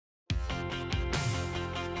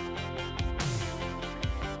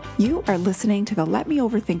You are listening to the Let Me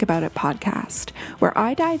Overthink About It podcast, where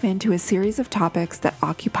I dive into a series of topics that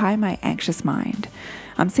occupy my anxious mind.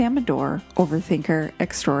 I'm Sam Madore, overthinker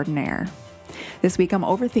extraordinaire. This week I'm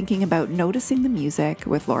overthinking about noticing the music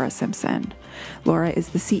with Laura Simpson. Laura is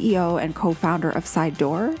the CEO and co-founder of Side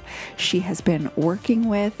Door. She has been working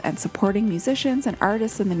with and supporting musicians and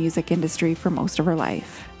artists in the music industry for most of her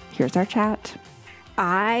life. Here's our chat.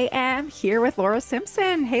 I am here with Laura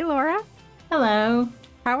Simpson. Hey, Laura. Hello.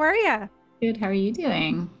 How are you? Good. How are you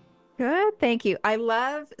doing? Good, thank you. I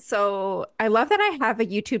love that I have a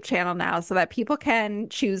YouTube channel now so that people can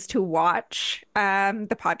choose to watch the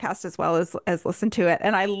podcast as well as listen to it.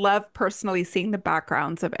 And I love personally seeing the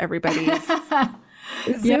backgrounds of everybody's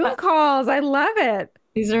Zoom Yeah, calls. I love it.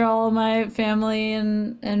 these are all my family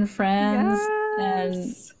and friends and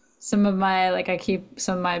Yes. some of my I keep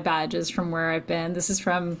some of my badges from where I've been. This is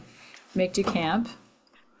from Make to Camp.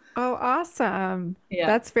 Oh, awesome. Yeah.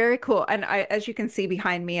 That's very cool. And as you can see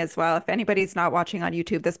behind me as well, if anybody's not watching on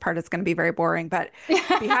YouTube, this part is going to be very boring, but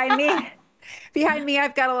behind me, behind me,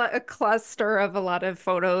 I've got a cluster of a lot of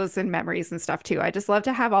photos and memories and stuff too. I just love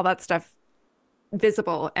to have all that stuff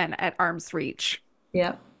visible and at arm's reach.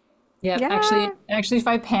 Yep. Yep. Yeah. Actually, if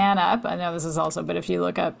I pan up, I know this is also, but if you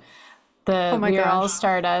look up, Oh the my We Are All gosh.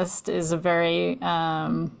 Stardust is a very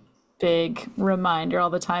big reminder all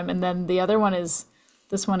the time. And then the other one is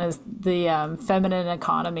this one is the feminine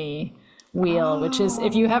economy wheel, which is,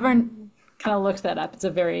 if you haven't Oh, kind of looked that up, it's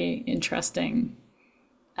a very interesting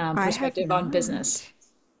I have perspective on business.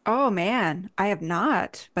 not. Oh man, I have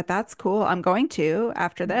not, but that's cool. I'm going to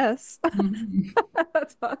after this. Mhm.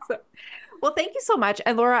 That's awesome. Well, thank you so much.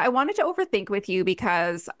 And Laura, I wanted to overthink with you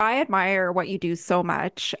because I admire what you do so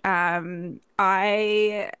much. Of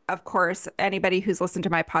course, anybody who's listened to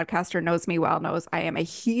my podcast or knows me well knows I am a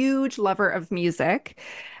huge lover of music.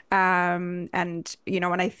 And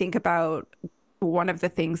when I think about one of the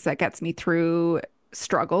things that gets me through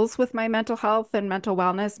struggles with my mental health and mental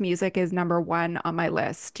wellness, music is number one on my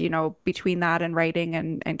list, between that and writing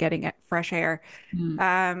and getting it fresh air. Mm.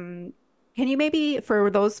 Um, can you maybe, for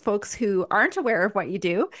those folks who aren't aware of what you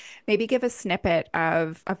do, maybe give a snippet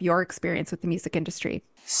of your experience with the music industry?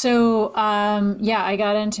 So, yeah, I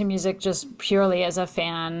got into music just purely as a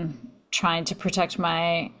fan, trying to protect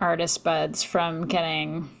my artist buds from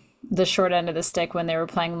getting the short end of the stick when they were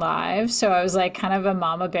playing live. So I was like kind of a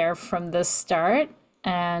mama bear from the start.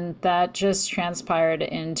 And that just transpired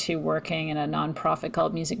into working in a nonprofit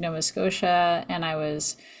called Music Nova Scotia. And I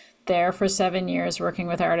was there for 7 years working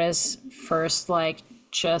with artists, first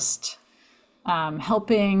just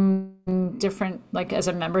helping different, as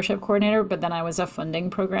a membership coordinator, but then I was a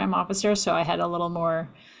funding program officer. So I had a little more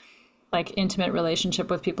intimate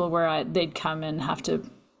relationship with people where they'd come and have to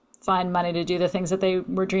find money to do the things that they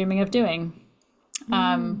were dreaming of doing.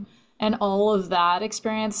 Mm. And all of that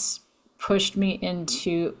experience pushed me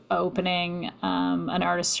into opening an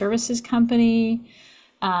artist services company,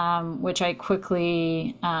 which I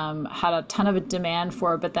quickly had a ton of a demand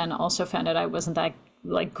for, but then also found out I wasn't that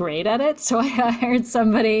great at it. So I hired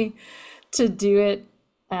somebody to do it,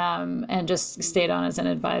 and just stayed on as an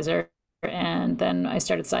advisor. And then I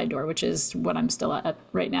started Side Door, which is what I'm still at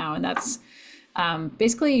right now. And that's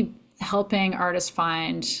basically helping artists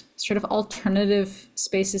find sort of alternative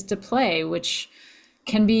spaces to play, which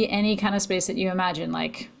can be any kind of space that you imagine,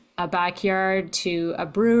 like a backyard to a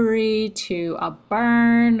brewery to a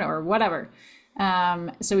barn or whatever.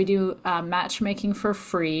 So we do matchmaking for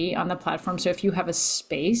free on the platform. So if you have a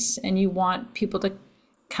space and you want people to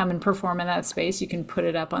come and perform in that space, you can put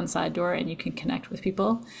it up on Side Door and you can connect with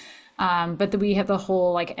people. We have the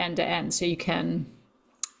whole end to end. So you can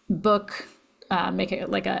book, make it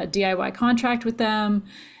like a DIY contract with them.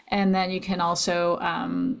 And then you can also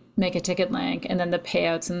make a ticket link, and then the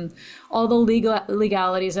payouts and all the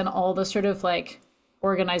legalities and all the sort of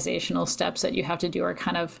organizational steps that you have to do are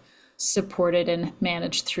kind of supported and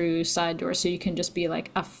managed through Side Door. So you can just be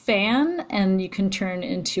a fan and you can turn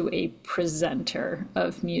into a presenter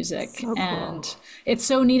of music. So cool. And it's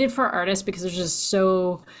so needed for artists because there's just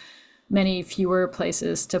so many fewer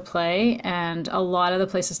places to play, and a lot of the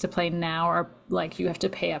places to play now are you have to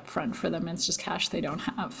pay up front for them. It's just cash they don't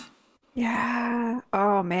have. Yeah.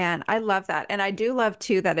 Oh man, I love that. And I do love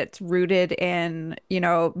too that it's rooted in,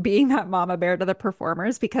 being that mama bear to the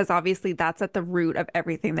performers because obviously that's at the root of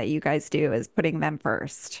everything that you guys do is putting them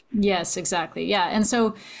first. Yes, exactly. Yeah. And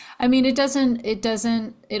so, I mean,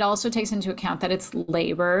 it also takes into account that it's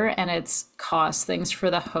labor and it's cost things for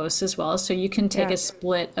the host as well. So you can take Yeah. a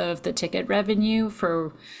split of the ticket revenue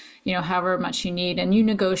for however much you need, and you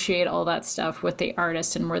negotiate all that stuff with the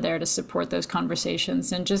artist, and we're there to support those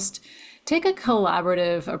conversations and just take a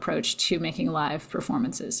collaborative approach to making live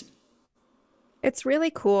performances. It's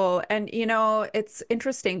really cool. And it's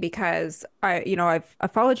interesting because I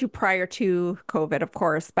followed you prior to COVID, of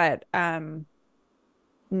course, but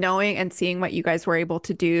knowing and seeing what you guys were able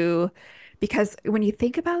to do, because when you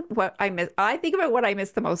think about what I miss, I think about what I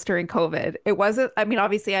missed the most during COVID. It wasn't, I mean,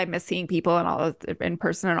 obviously I miss seeing people and all of in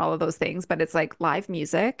person and all of those things, but it's like live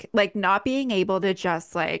music, like not being able to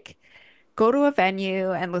just like go to a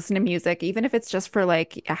venue and listen to music, even if it's just for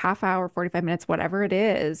like a half hour, 45 minutes, whatever it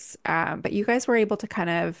is. But you guys were able to kind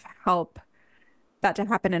of help that to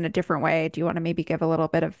happen in a different way. Do you want to maybe give a little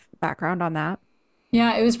bit of background on that?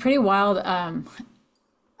 Yeah, it was pretty wild.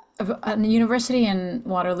 The university in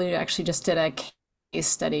Waterloo actually just did a case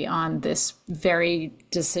study on this very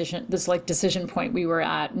decision, this like decision point we were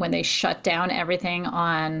at when they shut down everything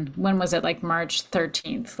on, when was it, like March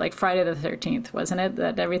 13th, like Friday the 13th, wasn't it?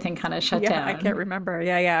 That everything kind of shut Yeah, I can't down. remember.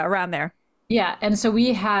 Yeah, yeah, around there. Yeah, and so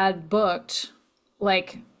we had booked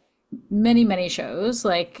like many, many shows,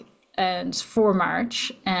 like, and for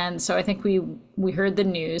March. And so I think we heard the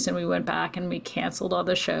news and we went back and we canceled all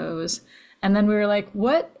the shows. And then we were like,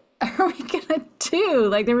 what are we gonna do?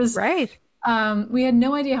 Like there was Right. we had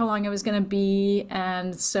no idea how long it was gonna be.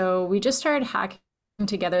 And so we just started hacking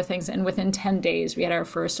together things, and within 10 days we had our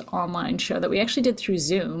first online show that we actually did through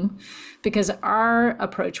Zoom, because our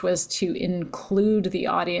approach was to include the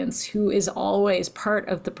audience who is always part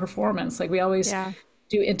of the performance. Like we always Yeah.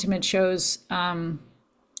 do intimate shows,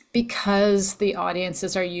 because the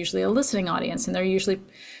audiences are usually a listening audience, and they're usually,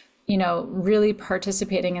 really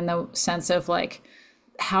participating in the sense of like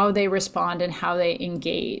how they respond and how they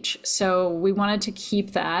engage. So we wanted to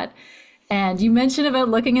keep that. And you mentioned about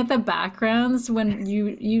looking at the backgrounds when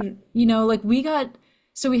like we got,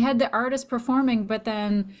 so we had the artist performing, but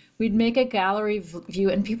then we'd make a gallery view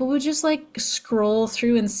and people would just like scroll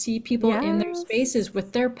through and see people in their Yes. spaces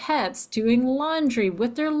with their pets, doing laundry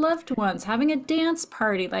with their loved ones, having a dance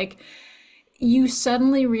party. Like you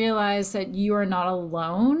suddenly realize that you are not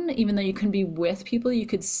alone, even though you can be with people, you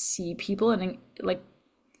could see people and like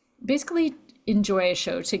basically enjoy a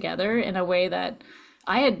show together in a way that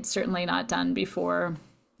I had certainly not done before.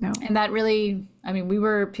 No. And that really, I mean,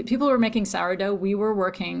 people were making sourdough. We were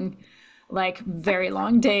working like very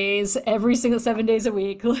long days, every single 7 days a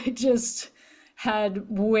week, like just had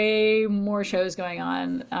way more shows going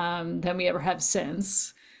on than we ever have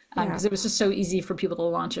since. Yeah. Because it was just so easy for people to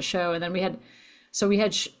launch a show. And then we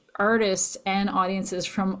had artists and audiences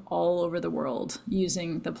from all over the world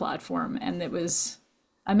using the platform. And it was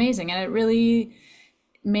amazing. And it really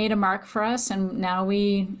made a mark for us. And now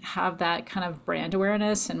we have that kind of brand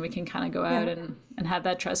awareness and we can kind of go out Yeah. and have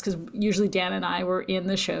that trust. Because usually Dan and I were in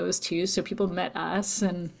the shows too. So people met us.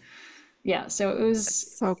 And yeah, so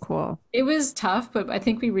So cool. it was tough, but I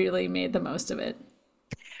think we really made the most of it.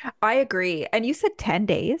 I agree. And you said 10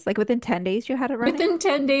 days? Like within 10 days you had it running? Within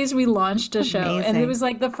 10 days, we launched a show. And it Amazing. was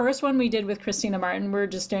like the first one we did with Christina Martin. We're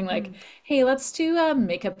just doing like, Mm. hey, let's do a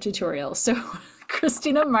makeup tutorial. So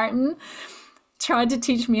Christina Martin tried to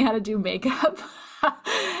teach me how to do makeup.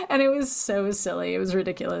 And it was so silly. It was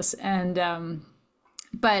ridiculous. And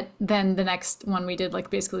but then the next one we did, like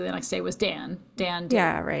basically the next day, was Dan. Dan did.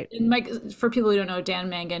 Yeah, right. And Mike, for people who don't know, Dan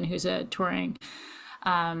Mangan, who's a touring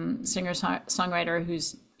singer songwriter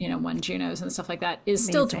who's won Junos and stuff like that, is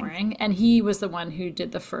still Amazing. touring, and he was the one who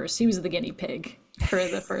did the first. He was the guinea pig for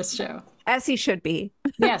the first show. As he should be.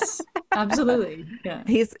 Yes, absolutely. Yeah.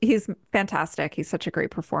 He's fantastic. He's such a great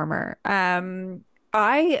performer.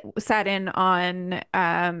 I sat in on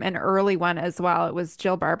an early one as well. It was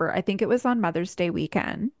Jill Barber. I think it was on Mother's Day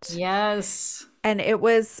weekend. Yes. And it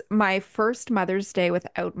was my first Mother's Day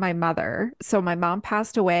without my mother. So my mom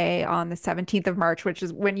passed away on the 17th of March, which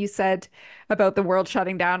is when you said about the world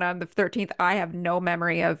shutting down on the 13th. I have no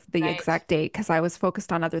memory of the Right. exact date because I was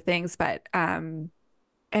focused on other things. But and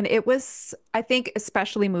it was, I think,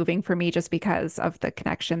 especially moving for me just because of the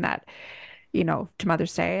connection that to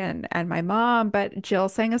Mother's Day and my mom, but Jill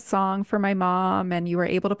sang a song for my mom and you were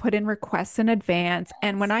able to put in requests in advance.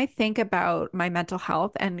 And when I think about my mental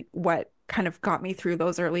health and what kind of got me through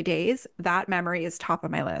those early days, that memory is top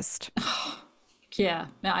of my list. It Yeah,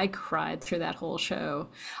 no, I cried through that whole show.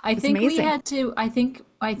 I was think we amazing. had to, I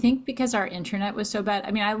think because our internet was so bad.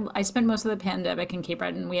 I mean, I spent most of the pandemic in Cape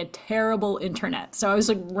Breton and we had terrible internet. So I was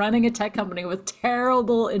like running a tech company with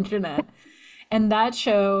terrible internet. And that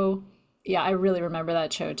show, yeah, I really remember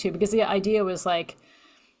that show too, because the idea was like,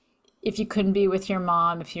 if you couldn't be with your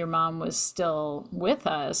mom, if your mom was still with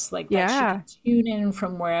us, like that she Yeah. could tune in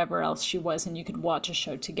from wherever else she was and you could watch a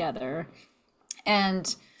show together.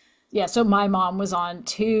 And yeah, so my mom was on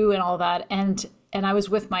too and all that. And I was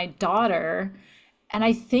with my daughter, and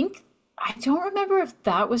I don't remember if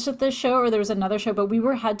that was at the show or there was another show, but we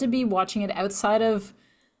were had to be watching it outside of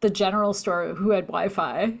the general store who had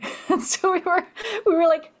Wi-Fi. And so we were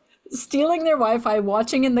like stealing their Wi-Fi,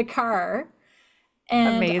 watching in the car. And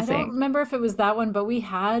I don't Amazing. remember if it was that one, but we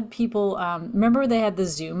had people, remember they had the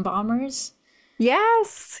Zoom bombers?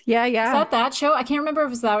 Yes. Yeah, Was yeah. that show? I can't remember if it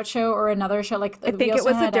was that show or another show. Like I we think it also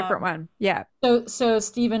was a had different one. Yeah. so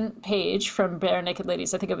Stephen Page from Bare Naked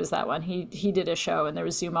Ladies, I think it was that one. He did a show and there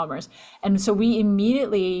was Zoom bombers. And so we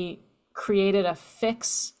immediately created a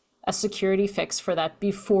security fix for that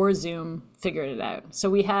before Zoom figured it out. So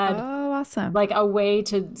we had Oh, awesome. like a way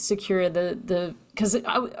to secure the because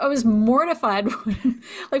I was mortified when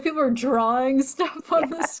like people were drawing stuff on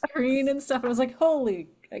the screen and stuff. I was like, holy,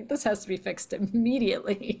 like this has to be fixed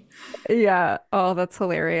immediately. Yeah. Oh, that's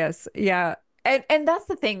hilarious. Yeah. And that's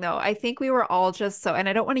the thing though. I think we were all just so, and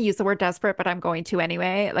I don't want to use the word desperate, but I'm going to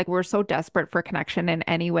anyway. Like we're so desperate for connection in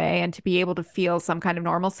any way and to be able to feel some kind of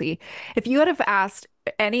normalcy. If you had have asked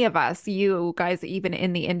any of us, you guys even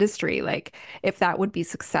in the industry, like if that would be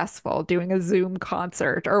successful doing a Zoom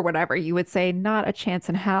concert or whatever, you would say not a chance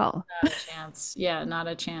in hell. Not a chance. Yeah, not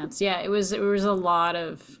a chance. Yeah, it was a lot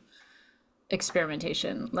of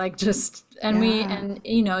experimentation. Like just and we Yeah. and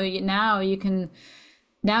you know, now you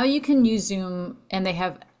can use Zoom and they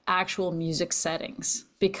have actual music settings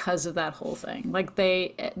because of that whole thing. Like there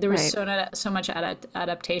was Right. so much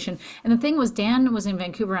adaptation. And the thing was Dan was in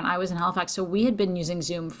Vancouver and I was in Halifax, so we had been using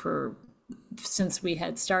Zoom for since we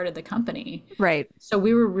had started the company. Right. So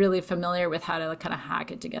we were really familiar with how to like, kind of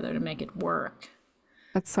hack it together to make it work.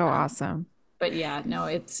 That's so awesome. But yeah, no,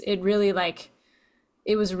 it really like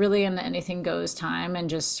it was really an anything goes time, and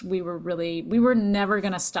just we were never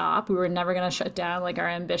going to stop. We were never going to shut down. Like our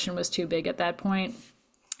ambition was too big at that point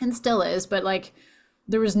and still is, but like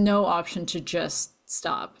there was no option to just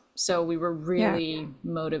stop. So we were Yeah. really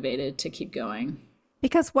motivated to keep going.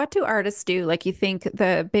 Because what do artists do? Like you think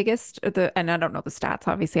the biggest and I don't know the stats,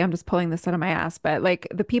 obviously, I'm just pulling this out of my ass, but like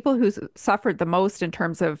the people who suffered the most in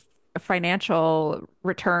terms of financial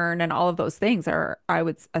return and all of those things are, I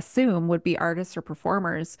would assume, would be artists or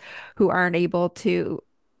performers who aren't able to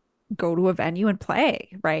go to a venue and play,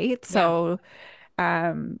 right? Yeah. So,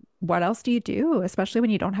 what else do you do, especially when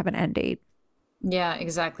you don't have an end date? Yeah,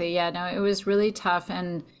 exactly. Yeah, no, it was really tough.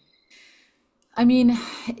 And I mean,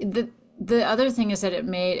 the other thing is that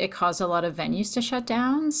it caused a lot of venues to shut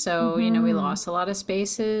down. So, we Hmm. lost a lot of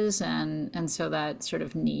spaces, and so that sort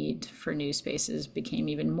of need for new spaces became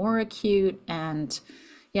even more acute. And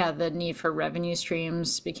yeah, the need for revenue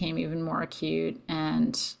streams became even more acute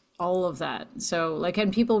and all of that. So like,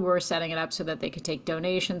 and people were setting it up so that they could take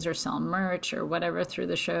donations or sell merch or whatever through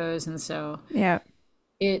the shows. And so Yeah.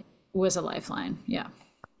 it was a lifeline. Yeah.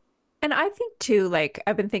 And I think too, like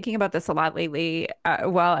I've been thinking about this a lot lately.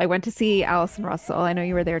 Well, I went to see Alison Russell. I know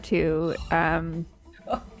you were there too. That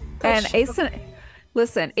And show.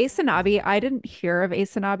 listen, Asanabi, I didn't hear of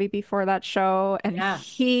Asanabi before that show. And Yeah.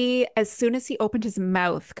 he, as soon as he opened his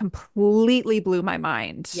mouth, completely blew my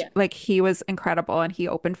mind. Yeah. Like he was incredible. And he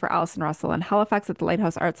opened for Alison Russell in Halifax at the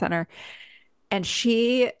Lighthouse Art Center. And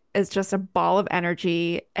she is just a ball of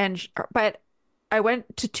energy. But I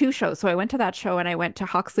went to two shows. So I went to that show and I went to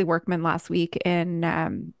Hawksley Workman last week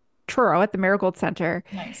in Truro at the Marigold Center.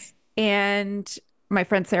 Nice. And my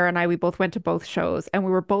friend Sarah and I, we both went to both shows and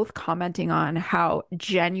we were both commenting on how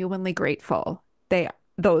genuinely grateful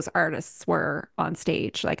those artists were on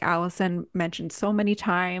stage. Like Allison mentioned so many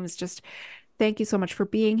times, just thank you so much for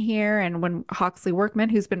being here. And when Hawksley Workman,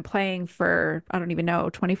 who's been playing for, I don't even know,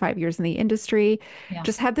 25 years in the industry, Yeah.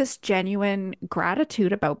 just had this genuine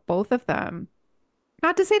gratitude about both of them.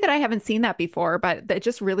 Not to say that I haven't seen that before, but that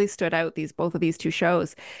just really stood out both of these two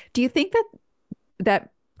shows. Do you think that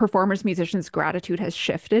performers, musicians' gratitude has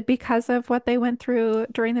shifted because of what they went through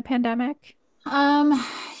during the pandemic? Um,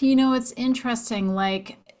 it's interesting.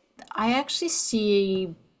 Like, I actually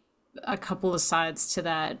see a couple of sides to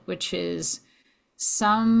that, which is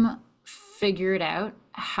some figured out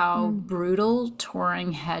how Mm. brutal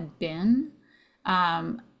touring had been,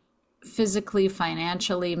 um, physically,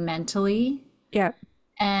 financially, mentally, Yeah.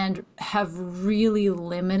 and have really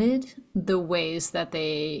limited the ways that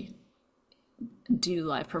they do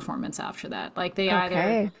live performance after that. Like they either,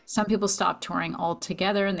 Okay. some people stop touring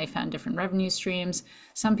altogether and they found different revenue streams.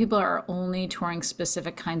 Some people are only touring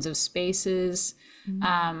specific kinds of spaces.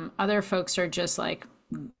 Mm. Other folks are just like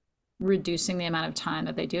reducing the amount of time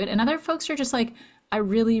that they do it. And other folks are just like, I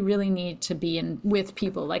really, really need to be in with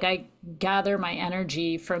people. Like I gather my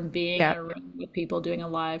energy from being in Yeah. a room with people doing a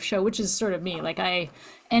live show, which is sort of me. Like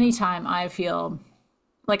anytime I feel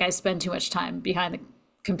like I spend too much time behind the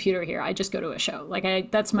computer here, I just go to a show.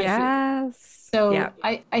 That's my feeling. Yes. So Yeah.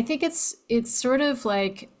 I think it's sort of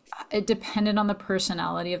like it depended on the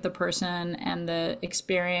personality of the person and the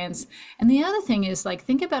experience. And the other thing is like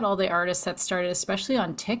think about all the artists that started, especially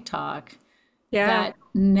on TikTok, Yeah. that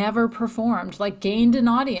never performed, like gained an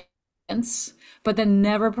audience, but then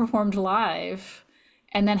never performed live,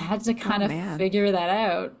 and then had to Oh kind of man. figure that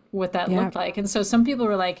out, what that Yeah. looked like. And so some people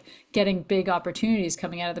were like getting big opportunities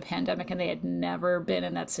coming out of the pandemic, and they had never been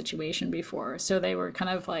in that situation before. So they were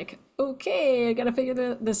kind of like, okay, I got to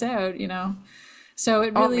figure this out, you know? So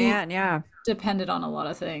it Oh really man. Yeah. depended on a lot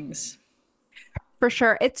of things. For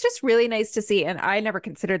sure. It's just really nice to see. And I never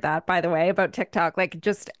considered that, by the way, about TikTok. Like,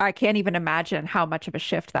 just, I can't even imagine how much of a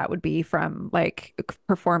shift that would be from like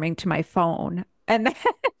performing to my phone and then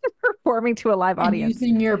performing to a live And audience.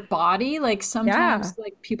 using your body, like Yeah. sometimes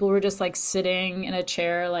like people were just like sitting in a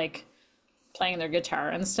chair, like playing their guitar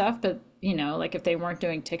and stuff, but you know, like if they weren't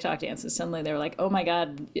doing TikTok dances, suddenly they were like, "Oh my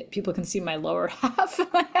God, people can see my lower half." And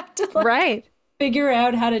I have to like Right. figure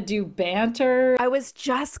out how to do banter. I was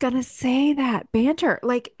just gonna say that banter,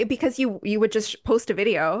 like because you would just post a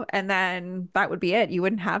video and then that would be it. You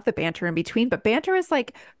wouldn't have the banter in between. But banter is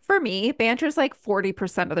like, for me, banter is like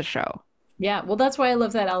 40% of the show. Yeah, well, that's why I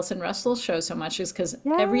love that Alison Russell show so much, is because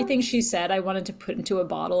everything she Yes. said, I wanted to put into a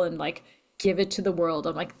bottle and like give it to the world.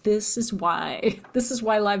 I'm like, this is why, this is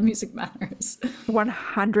why live music matters. Yeah.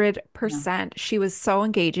 100%. She was so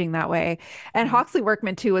engaging that way. And Yeah. Hawksley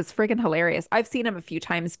Workman too was friggin' hilarious. I've seen him a few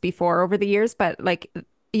times before over the years, but like,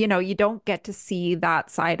 you don't get to see that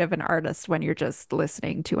side of an artist when you're just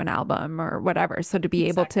listening to an album or whatever. So to be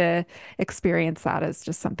able Exactly. to experience that is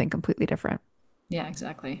just something completely different. Yeah,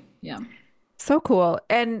 exactly. Yeah. So cool.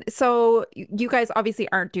 And so you guys obviously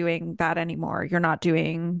aren't doing that anymore. You're not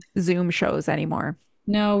doing Zoom shows anymore.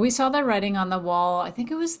 No, we saw that writing on the wall. I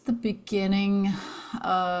think it was the beginning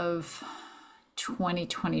of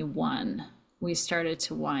 2021. We started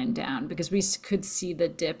to wind down because could see the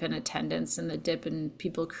dip in attendance and the dip in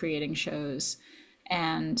people creating shows.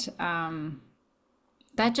 And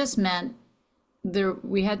that just meant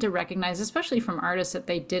we had to recognize, especially from artists, that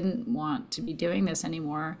they didn't want to be doing this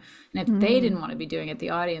anymore. And if they Mm, didn't want to be doing it, the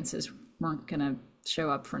audiences weren't going to show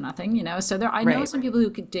up for nothing, you know? So I know right. some people who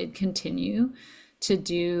did continue to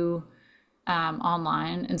do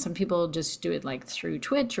online, and some people just do it like through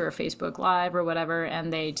Twitch or Facebook Live or whatever,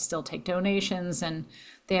 and they still take donations and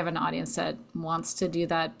they have an audience that wants to do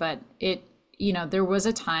that. But there was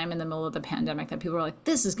a time in the middle of the pandemic that people were like,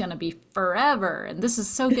 this is going to be forever and this is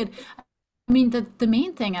so good. I mean, the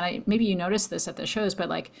main thing, and maybe you noticed this at the shows, but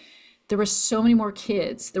like there were so many more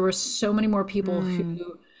kids, there were so many more people Mm,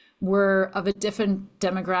 who were of a different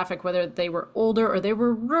demographic, whether they were older or they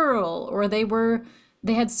were rural or they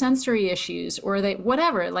had sensory issues or they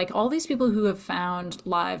whatever. Like all these people who have found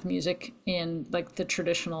live music in like the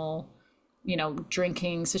traditional,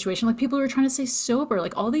 drinking situation, like people who are trying to stay sober,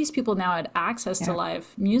 like all these people now had access to yeah.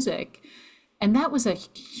 live music, and that was a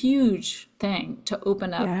huge thing to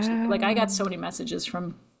open up to. Like I got Yeah. so many messages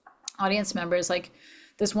from audience members, like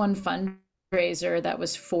this one fundraiser that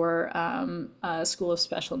was for a school of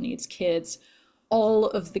special needs kids. All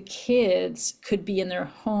of the kids could be in their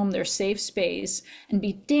home, their safe space, and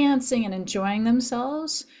be dancing and enjoying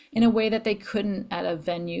themselves in a way that they couldn't at a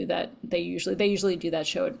venue that they usually do that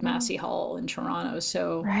show at Mm, Massey Hall in Toronto.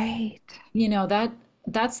 So right.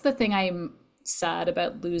 that's the thing I'm sad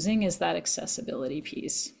about losing, is that accessibility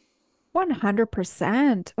piece.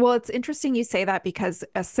 100%. Well, it's interesting you say that because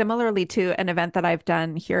similarly to an event that I've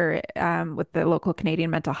done here with the local Canadian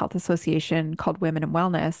Mental Health Association called Women in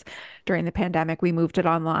Wellness during the pandemic, we moved it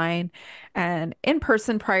online and in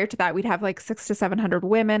person. Prior to that, we'd have like 600 to 700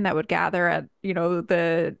 women that would gather at,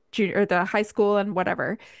 the junior or the high school and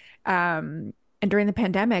whatever. And during the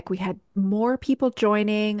pandemic, we had more people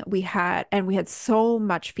joining. We had so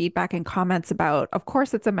much feedback and comments about, of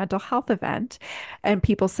course, it's a mental health event and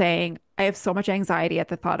people saying, I have so much anxiety at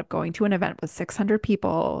the thought of going to an event with 600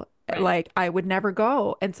 people. Right. Like, I would never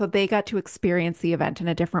go. And so they got to experience the event in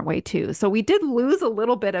a different way too. So we did lose a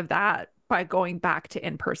little bit of that by going back to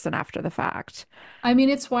in person after the fact. I mean,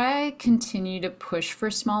 it's why I continue to push for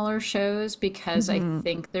smaller shows, because I Mhm.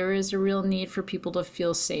 think there is a real need for people to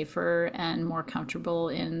feel safer and more comfortable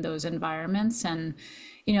in those environments. And,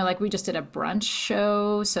 like we just did a brunch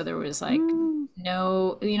show, so there was like Mm.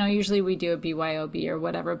 no, usually we do a BYOB or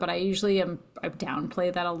whatever, but I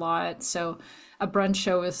downplay that a lot. So a brunch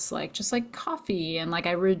show is like just like coffee, and like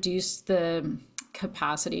I reduced the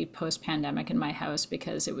capacity post pandemic in my house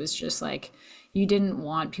because it was just like you didn't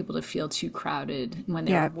want people to feel too crowded when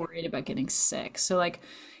they were Yeah. worried about getting sick. So like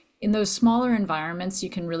in those smaller environments, you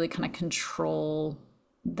can really kind of control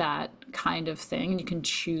that kind of thing. You can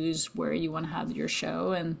choose where you want to have your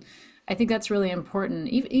show. And I think that's really important.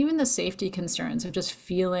 Even the safety concerns of just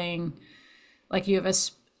feeling like you have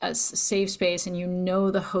a safe space and you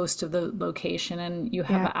know the host of the location and you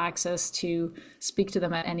have Yeah. access to speak to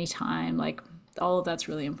them at any time. Like all of that's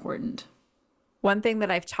really important. One thing that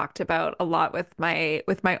I've talked about a lot with my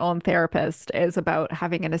own therapist is about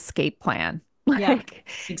having an escape plan. Yeah, Like,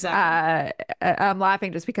 exactly. uh, I'm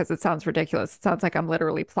laughing just because it sounds ridiculous. It sounds like I'm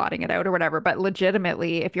literally plotting it out or whatever. But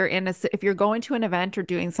legitimately, if you're going to an event or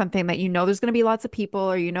doing something that you know there's going to be lots of people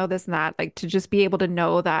or you know this and that, like to just be able to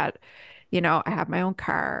know that, I have my own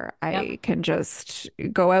car. Yep. I can just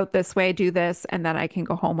go out this way, do this, and then I can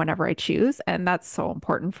go home whenever I choose. And that's so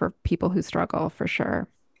important for people who struggle for sure.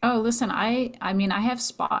 Oh, listen, I mean, I have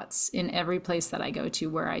spots in every place that I go to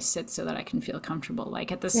where I sit so that I can feel comfortable.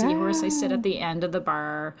 Like at the Seahorse, I sit Yeah. at the end of the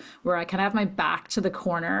bar where I kind of have my back to the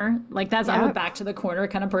corner. Like I'm a Yeah. back to the corner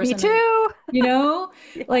kind of Me person. And too. you know,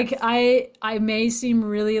 like Yes. I may seem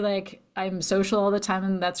really like I'm social all the time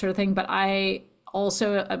and that sort of thing, but I'm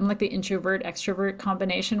like the introvert extrovert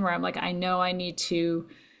combination where I'm like I know I need to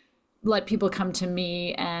let people come to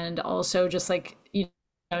me and also just like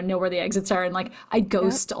know where the exits are, and like I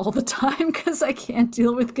Yep. ghost all the time because I can't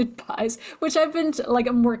deal with goodbyes, which like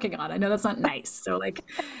I'm working on. I know that's not nice. So like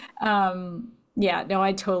yeah, no,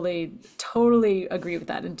 I totally agree with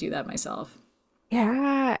that and do that myself.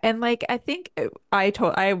 Yeah. And like I think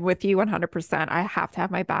I'm with you 100%. I have to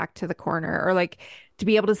have my back to the corner or like to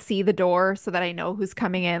be able to see the door so that I know who's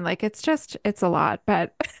coming in. Like it's a lot,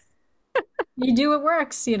 but You do what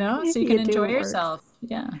works, so you can you enjoy do, it works. yourself.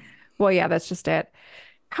 Yeah. Well, yeah, that's just it.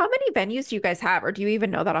 How many venues do you guys have, or do you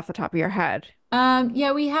even know that off the top of your head?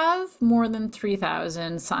 Yeah, we have more than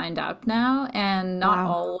 3,000 signed up now, and not Wow.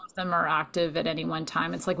 all of them are active at any one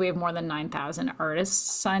time. It's like we have more than 9,000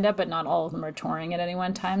 artists signed up, but not all of them are touring at any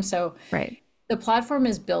one time. So Right. the platform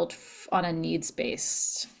is built on a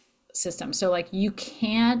needs-based system. So like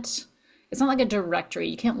it's not like a directory.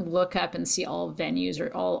 You can't look up and see all venues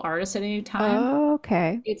or all artists at any time. Oh,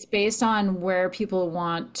 okay. It's based on where people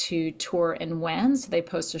want to tour and when. So they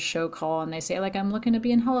post a show call and they say, like, I'm looking to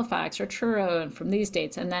be in Halifax or Truro and from these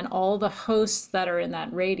dates. And then all the hosts that are in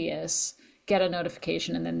that radius get a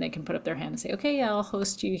notification and then they can put up their hand and say, okay, yeah, I'll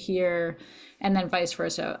host you here. And then vice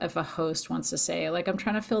versa. If a host wants to say, like, I'm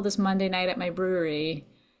trying to fill this Monday night at my brewery,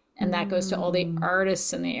 and that goes to all the Mm.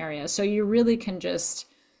 artists in the area. So you really can just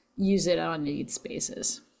use it on needs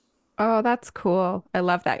basis. Oh, that's cool. I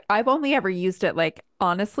love that. I've only ever used it like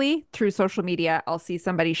honestly through social media. I'll see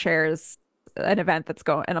somebody shares an event that's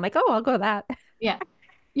going, and I'm like, oh, I'll go to that. Yeah.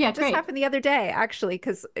 Yeah, Just great. happened the other day, actually,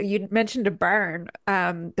 because you mentioned a barn.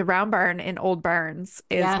 The Round Barn in Old Barns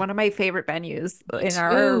is Yeah, one of my favorite venues me in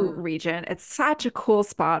our too. region. It's such a cool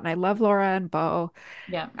spot, and I love Laura and Bo.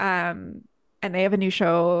 Yeah. Um, and they have a new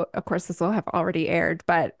show. Of course, this will have already aired,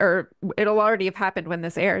 but or it'll already have happened when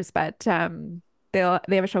this airs. But they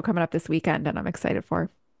have a show coming up this weekend, and I'm excited for.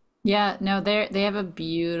 Yeah, no, they have a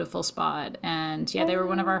beautiful spot, and yeah, they were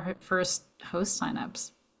one of Oh, our first host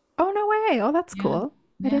signups. oh no way! Oh, that's Yeah, cool.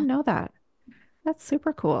 I yeah, didn't know that. That's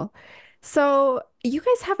super cool. So you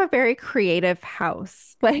guys have a very creative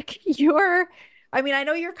house. Like I mean, I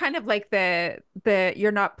know you're kind of like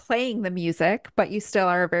you're not playing the music, but you still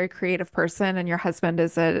are a very creative person, and your husband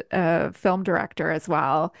is a film director as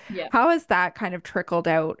well. yeah. How has that kind of trickled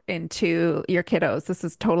out into your kiddos? This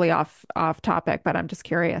is totally off topic, but I'm just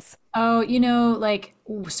curious. Oh, like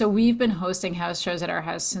so we've been hosting house shows at our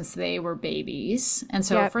house since they were babies, and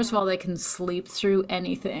so Yep. first of all, they can sleep through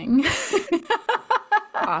anything.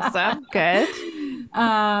 Awesome. Good.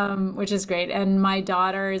 Which is great. And my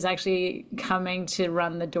daughter is actually coming to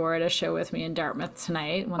run the door at a show with me in Dartmouth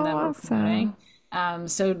tonight, one that we're promoting. Awesome.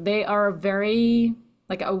 So they are very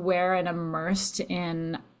like aware and immersed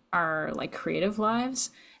in our like creative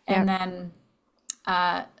lives. And Yep. then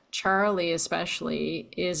Charlie especially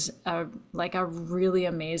is a really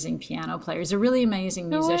amazing piano player. He's a really amazing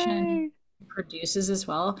No musician. He way. produces as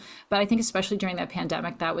well. But I think especially during that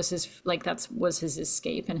pandemic, that was his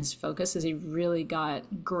escape and his focus, is he really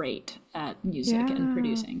got great at music and Yeah.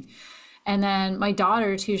 producing. And then my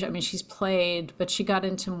daughter too, I mean, she's played, but she got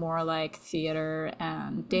into more like theater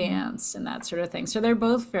and Mhm. dance and that sort of thing. So they're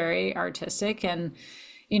both very artistic, and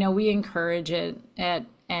we encourage it at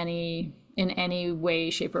any in any way,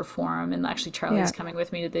 shape, or form. And actually, Charlie's Yeah. coming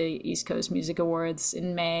with me to the East Coast Music Awards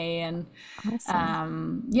in May, and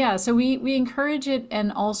Awesome. yeah, so we encourage it,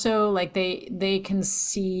 and also like they can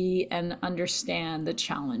see and understand the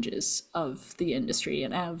challenges of the industry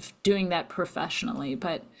and of doing that professionally.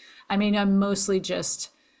 But I mean, I'm mostly just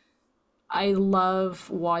I love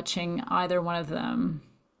watching either one of them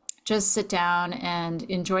just sit down and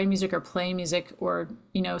enjoy music or play music, or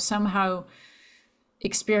somehow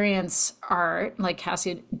experience art. Like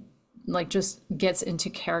Cassie like just gets into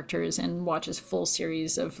characters and watches full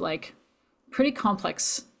series of like pretty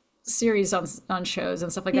complex series on shows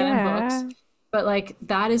and stuff like that, and books. Yeah. But like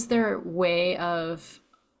that is their way of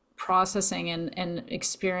processing and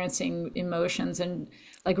experiencing emotions, and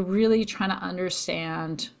like really trying to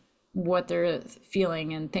understand what they're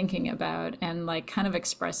feeling and thinking about, and like kind of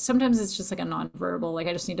express. Sometimes it's just like a nonverbal, like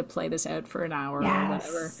I just need to play this out for an hour or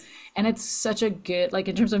whatever. Yes. And it's such a good, like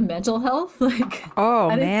in terms of mental health, like Oh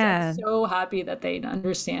I'm man. so happy that they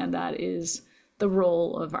understand that is the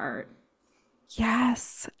role of art.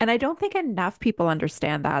 Yes. And I don't think enough people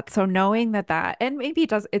understand that. So knowing that, and maybe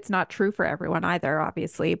it's not true for everyone either,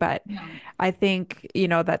 obviously, but No. I think,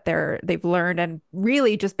 that they've learned and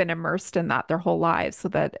really just been immersed in that their whole lives so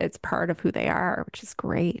that it's part of who they are, which is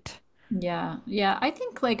great. Yeah, yeah. I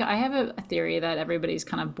think like I have a theory that everybody's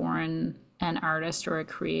kind of born an artist or a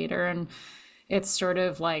creator, and it's sort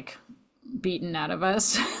of like beaten out of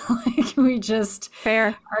us. Like we just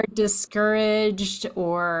Fair. are discouraged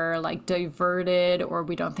or like diverted, or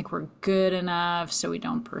we don't think we're good enough, so we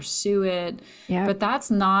don't pursue it. Yep. But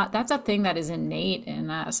that's a thing that is innate in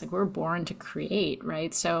us. Like we're born to create,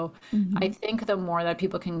 right? So I Mhm. think the more that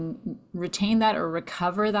people can retain that or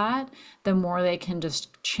recover that, the more they can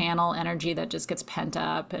just channel energy that just gets pent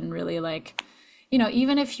up, and really like,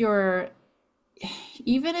 even if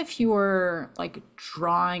you're like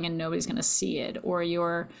drawing and nobody's going to see it, or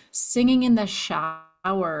you're singing in the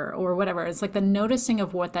shower or whatever, it's like the noticing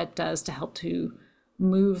of what that does to help to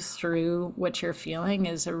move through what you're feeling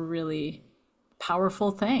is a really powerful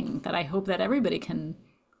thing that I hope that everybody can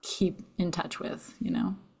keep in touch with.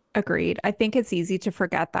 Agreed. I think it's easy to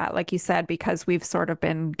forget that, like you said, because we've sort of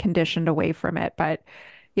been conditioned away from it. But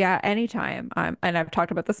yeah, anytime. And I've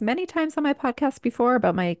talked about this many times on my podcast before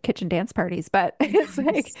about my kitchen dance parties, but it's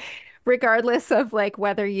like, Yes. regardless of like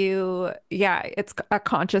whether yeah, it's a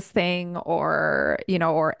conscious thing or,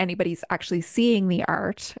 or anybody's actually seeing the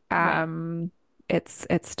art, Right, it's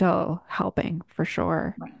still helping for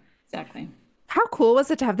sure. right, exactly. How cool was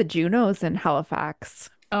it to have the Junos in Halifax?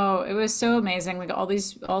 Oh, it was so amazing. Like all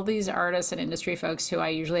these artists and industry folks who I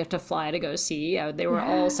usually have to fly to go see, they were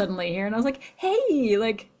all Yeah. suddenly here, and I was like, "Hey,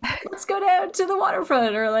 like let's go down to the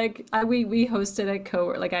waterfront." Or like we hosted a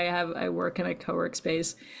co like I work in a co-work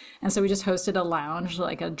space, and so we just hosted a lounge,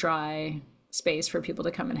 like a dry space for people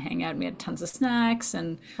to come and hang out. And we had tons of snacks,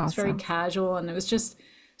 and it's very Awesome. casual, and it was just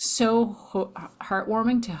so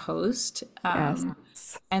heartwarming to host. Yes.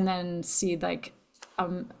 And then see like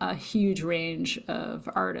a huge range of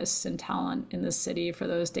artists and talent in the city for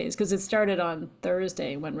those days, because it started on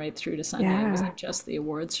Thursday, went right through to Sunday. It Yeah. wasn't just the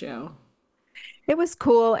awards show. It was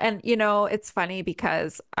cool. And, it's funny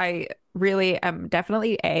because I really am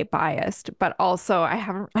definitely biased, but also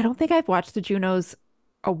I don't think I've watched the Junos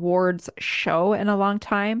Awards show in a long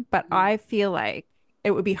time, but I feel like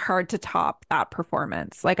it would be hard to top that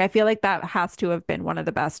performance. Like, I feel like that has to have been one of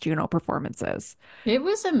the best Juno performances. It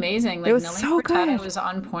was amazing. It Like was Nelly so Furtado good. was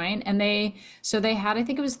on point, and they had, I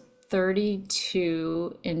think it was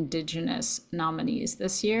 32 Indigenous nominees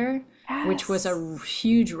this year, which was Yes. a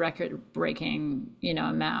huge record-breaking,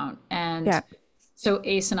 amount. And Yeah. so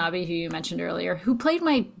Ace and Abby, who you mentioned earlier, who played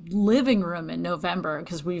my living room in November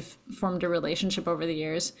because we've formed a relationship over the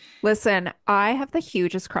years. Listen, I have the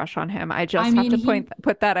hugest crush on him. I I just have mean, to he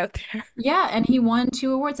put that out there. Yeah, and he won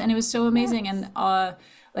two awards, and it was so amazing. And Yes.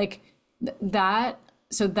 like that,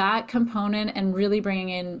 so that component, and really bringing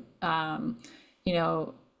in, you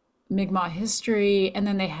know, Mi'kmaq history, and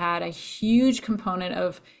then they had a huge component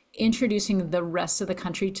of introducing the rest of the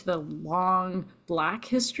country to the long Black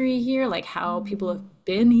history here, like how people Mhm. have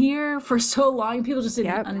been here for so long. People just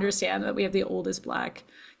didn't Yep. understand that we have the oldest Black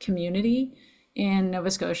community in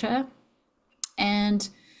Nova Scotia, and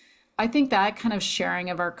I think that kind of sharing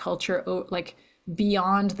of our culture, like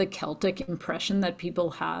beyond the Celtic impression that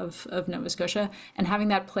people have of Nova Scotia, and having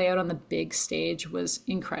that play out on the big stage was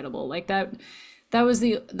incredible. Like that was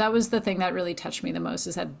the thing that really touched me the most,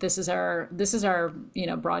 is that this is our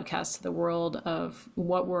broadcast to the world of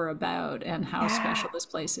what we're about and how Yeah. special this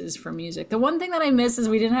place is for music. The one thing that I miss is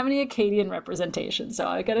we didn't have any Acadian representation, so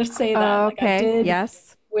I gotta say that. Like I Okay. did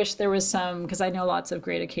Yes. wish there was some, because I know lots of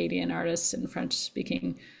great Acadian artists and French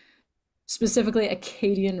speaking, specifically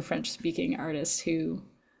Acadian French speaking artists who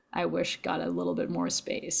I wish got a little bit more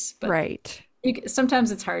space. But Right.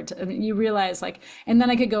 sometimes it's hard to, I mean, you realize like, and then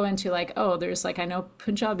I could go into like, oh, there's like, I know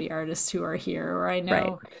Punjabi artists who are here, or I Right.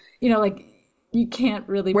 know, like you can't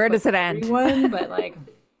really Where put does it end? everyone, but like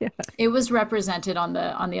Yeah. it was represented on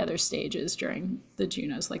the other stages during the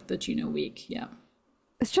Junos, like the Juno week. Yeah.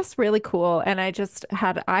 It's just really cool. And I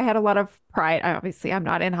had a lot of pride. Obviously, I'm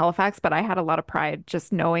not in Halifax, but I had a lot of pride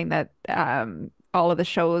just knowing that all of the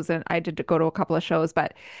shows, and I did go to a couple of shows,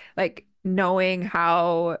 but like knowing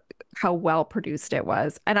how well produced it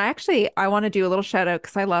was. And I want to do a little shout out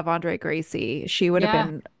because I love Andre Gracie. She would have Yeah.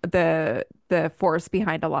 been the force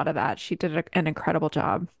behind a lot of that. She did an incredible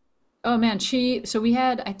job. Oh man, so we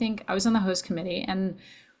had, I think I was on the host committee and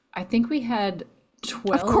I think we had Of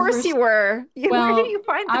 12 or course you were. Where did well, you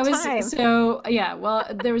find the I was time? so yeah, well,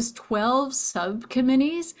 there was 12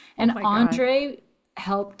 subcommittees Oh and my God. Andre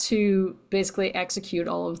helped to basically execute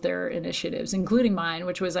all of their initiatives, including mine,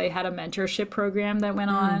 which was I had a mentorship program that went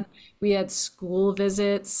Mm. on. We had school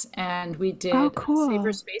visits and we Oh, did safer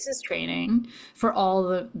cool. spaces training for all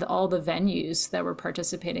the venues that were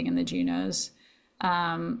participating in the Junos.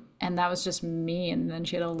 And that was just me, and then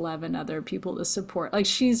she had 11 other people to support. Like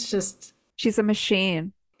she's just She's a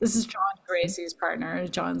machine. this is John Gracie's partner.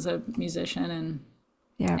 John's a musician, and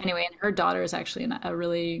Yeah. anyway, and her daughter is actually a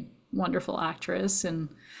really wonderful actress, and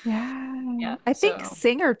Yeah. yeah, I think so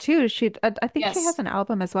singer too. I think she has yes, an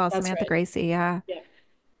album as well, that's Samantha right. Gracie. Yeah. Yeah.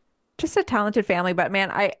 Just a talented family. But man,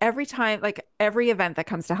 I every time, like every event that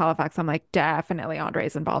comes to Halifax, I'm like, definitely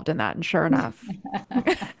Andre's involved in that. And sure enough,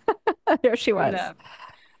 there she True was. enough.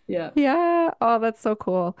 Yeah. Yeah. Oh, that's so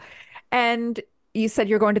cool. And you said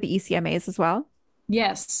you're going to the ECMAs as well?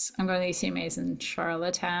 Yes, I'm going to the CMAs in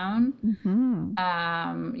Charlottetown. Hmm.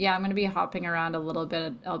 Yeah, I'm going to be hopping around a little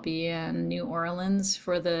bit. I'll be in New Orleans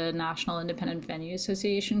for the National Independent Venue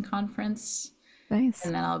Association conference. Nice.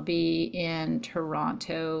 And then I'll be in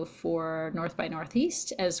Toronto for North by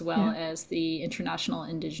Northeast, as well Yeah. as the International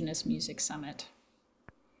Indigenous Music Summit.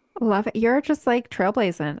 Love it. You're just like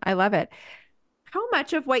trailblazing. I love it. How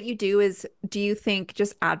much of what you do is, do you think,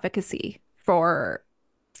 just advocacy for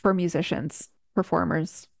musicians,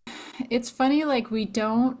 performers? It's funny, like we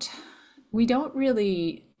don't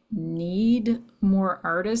really need more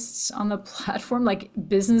artists on the platform, like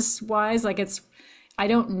business wise. Like it's I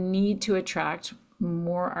don't need to attract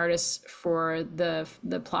more artists for the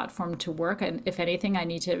platform to work. And if anything, I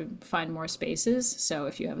need to find more spaces. So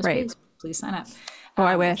if you have a Right. space, please sign up. Oh,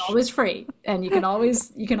 I It's wish. always free, and you can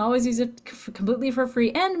always use it completely for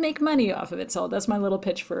free and make money off of it. So that's my little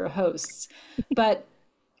pitch for hosts. But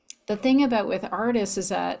the thing about with artists is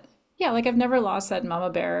that yeah, like I've never lost that mama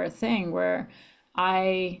bear thing where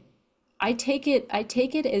I I take it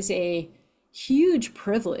as a huge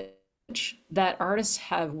privilege that artists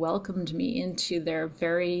have welcomed me into their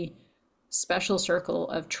very special circle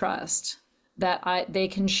of trust, that they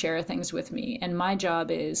can share things with me, and my job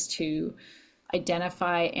is to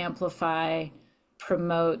identify, amplify,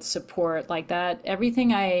 promote, support, like that.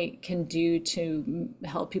 Everything I can do to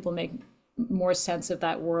help people make more sense of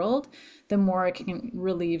that world, the more I can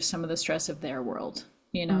relieve some of the stress of their world,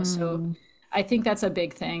 you know? So Mm. I think that's a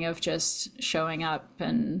big thing of just showing up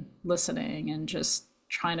and listening and just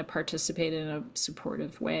trying to participate in a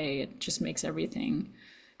supportive way. It just makes everything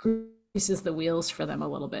greases the wheels for them a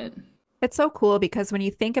little bit. It's so cool because when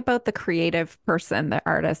you think about the creative person, the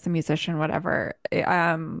artist, the musician, whatever,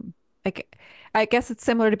 like I guess it's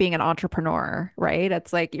similar to being an entrepreneur, right?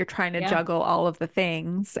 It's like you're trying to Yeah. juggle all of the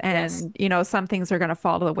things Yes. and some things are going to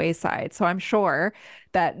fall to the wayside. So I'm sure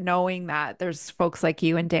that knowing that there's folks like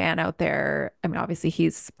you and Dan out there, I mean, obviously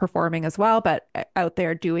he's performing as well, but out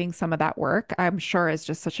there doing some of that work, I'm sure is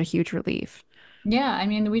just such a huge relief. Yeah, I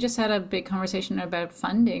mean, we just had a big conversation about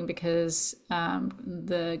funding because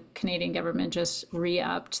the Canadian government just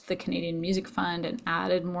re-upped the Canadian Music Fund and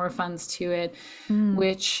added more funds to it, Mm,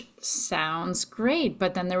 which sounds great.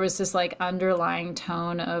 But then there was this like underlying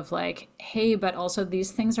tone of like, hey, but also these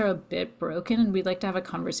things are a bit broken and we'd like to have a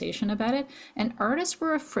conversation about it. And artists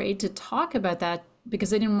were afraid to talk about that because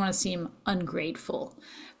they didn't want to seem ungrateful.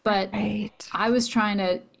 But right. I was trying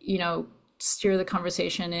to, steer the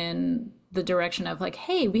conversation in the direction of like,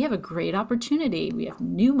 hey, we have a great opportunity. We have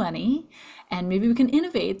new money and maybe we can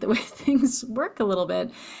innovate the way things work a little bit.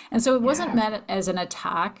 And so it wasn't Yeah. meant as an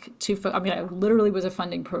attack to, I mean, I literally was a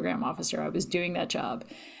funding program officer. I was doing that job.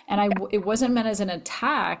 And it wasn't meant as an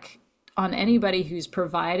attack on anybody who's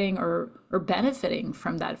providing or benefiting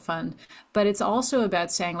from that fund. But it's also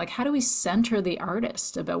about saying, like, how do we center the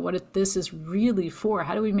artist about what this is really for?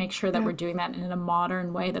 How do we make sure that Yeah. we're doing that in a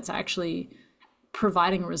modern way that's actually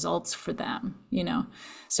providing results for them, you know?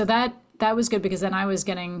 So that was good, because then I was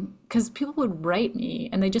getting, because people would write me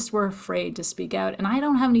and they just were afraid to speak out, and I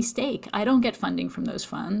don't have any stake. I don't get funding from those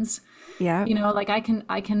funds. Yeah. You know, like I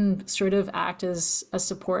can sort of act as a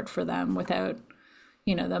support for them without,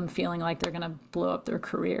 them feeling like they're going to blow up their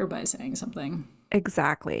career by saying something.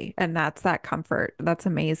 Exactly. And that's that comfort. That's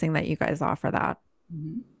amazing that you guys offer that.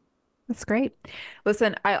 That's great.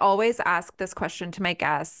 Listen, I always ask this question to my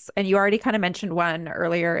guests, and you already kind of mentioned one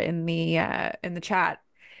earlier in the chat.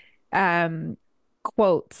 Um,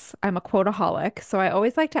 Quotes. I'm a quoteaholic, so I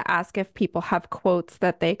always like to ask if people have quotes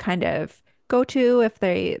that they kind of go to if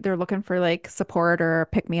they're looking for like support or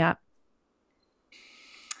pick me up.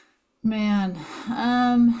 Man,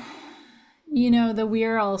 the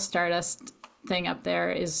 "We're All Stardust" thing up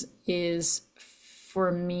there is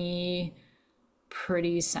for me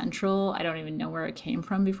pretty central. I don't even know where it came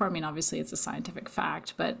from before. I mean, obviously it's a scientific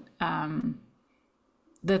fact, but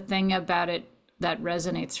the thing about it that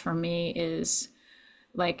resonates for me is,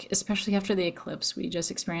 like, especially after the eclipse we just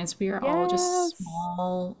experienced, we are all just Yes.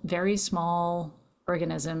 small, very small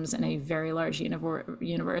organisms in a very large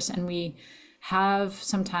universe, and we have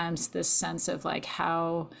sometimes this sense of like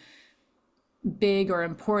how big or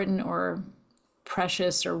important or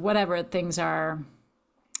precious or whatever things are,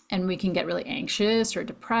 and we can get really anxious or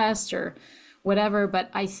depressed or whatever.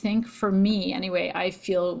 But I think for me anyway, I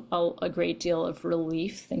feel a great deal of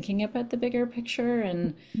relief thinking about the bigger picture,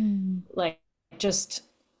 and Mm. like just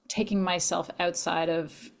taking myself outside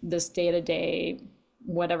of this day-to-day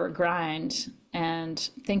whatever grind and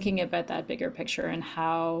thinking about that bigger picture, and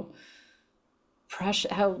how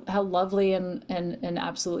precious, how lovely and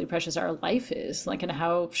absolutely precious our life is, like, and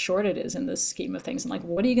how short it is in this scheme of things, and like,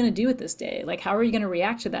 what are you going to do with this day? Like, how are you going to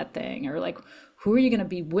react to that thing? Or like, who are you going to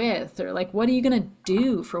be with? Or like, what are you going to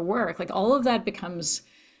do for work? Like, all of that becomes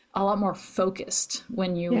a lot more focused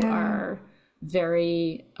when you Yeah. are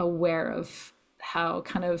very aware of how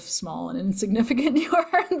kind of small and insignificant you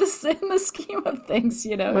are in the scheme of things,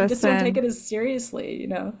 you just don't take Listen, it as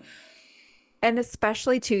seriously. and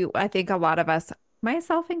especially too, I think a lot of us,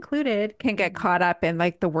 myself included, can get caught up in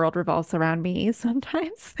like the world revolves around me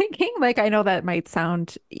sometimes thinking like I know that might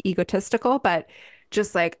sound egotistical, but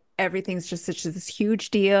just like everything's just such this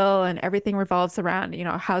huge deal and everything revolves around,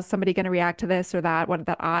 how's somebody going to react to this or that, what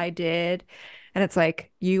that I did. And it's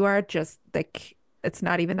like you are just like it's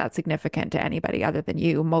not even that significant to anybody other than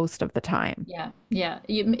you most of the time. Yeah, yeah.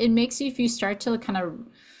 It makes you, if you start to kind of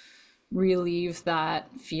relieve that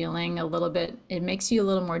feeling a little bit, it makes you a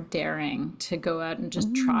little more daring to go out and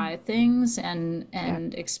just Mm, try things and yeah.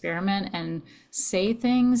 experiment and say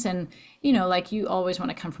things. And like, you always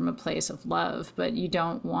want to come from a place of love, but you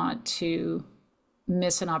don't want to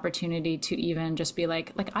miss an opportunity to even just be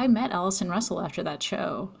like, I met Allison Russell after that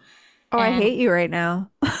show, Oh, I and hate you right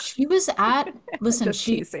now. she was at, listen, Just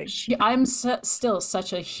teasing. I'm still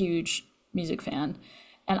such a huge music fan.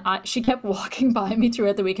 And she kept walking by me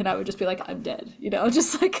throughout the week, and I would just be like, I'm dead,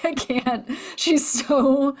 just like, I can't. She's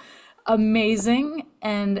so amazing.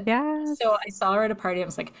 And so Yes. I saw her at a party.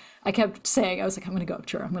 I kept saying, I was like, I'm going to go up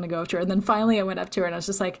to her. I'm going to go up to her. And then finally I went up to her and I was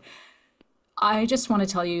just like, I just want to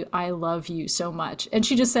tell you, I love you so much. And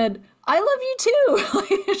she just said, I love you too.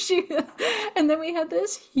 Like, and then we had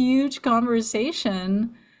this huge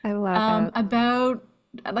conversation I love it. about,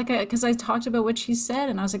 like, because I talked about what she said,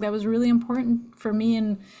 and I was like, that was really important for me.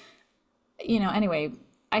 And anyway,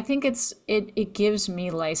 I think it gives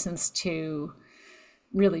me license to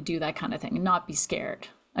really do that kind of thing and not be scared.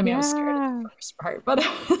 I mean, I was scared at the Yeah. first part, but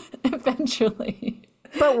eventually.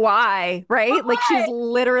 But why, But right? Like she's why?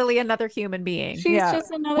 literally another human being. She's Yeah.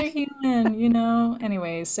 just another human.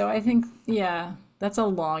 Anyway, so I think, yeah, that's a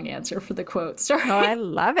long answer for the quote. No, I Sorry.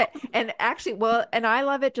 love it. And actually, well, and I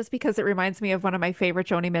love it just because it reminds me of one of my favorite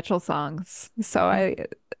Joni Mitchell songs. So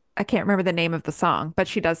I can't remember the name of the song, but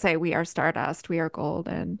she does say we are stardust, we are gold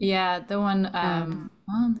and Yeah, the one um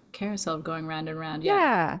on the carousel going round and round. Yeah.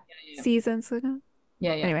 yeah, Yeah. seasons.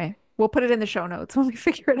 Yeah, yeah. Anyway, we'll put it in the show notes when we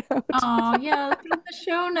figure it out. Oh, yeah, let's put it in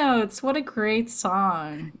the show notes. What a great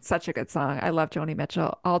song. Such a good song. I love Joni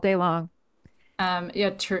Mitchell all day long. Yeah,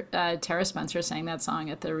 Tara Spencer sang that song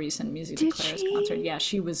at the recent Music Did Declares concert. she? Yeah,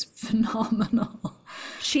 she was phenomenal.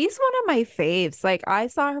 She's one of my faves. Like I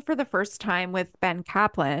saw her for the first time with Ben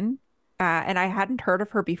Kaplan. and I hadn't heard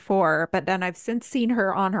of her before, but then I've since seen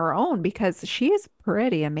her on her own because she is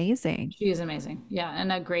pretty amazing. She is amazing. Yeah,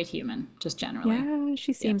 and a great human, just generally. Yeah,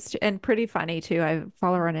 she Yeah, seems to, and pretty funny too. I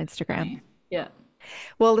follow her on Instagram. funny. Yeah.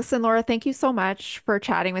 Well, listen, Laura, thank you so much for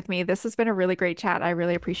chatting with me. This has been a really great chat. I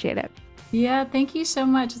really appreciate it. Yeah, thank you so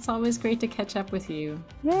much. It's always great to catch up with you.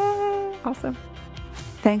 Yeah, awesome.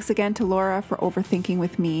 Thanks again to Laura for overthinking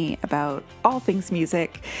with me about all things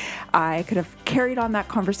music. I could have carried on that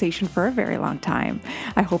conversation for a very long time.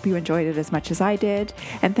 I hope you enjoyed it as much as I did.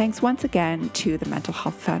 And thanks once again to the Mental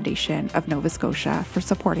Health Foundation of Nova Scotia for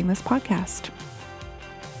supporting this podcast.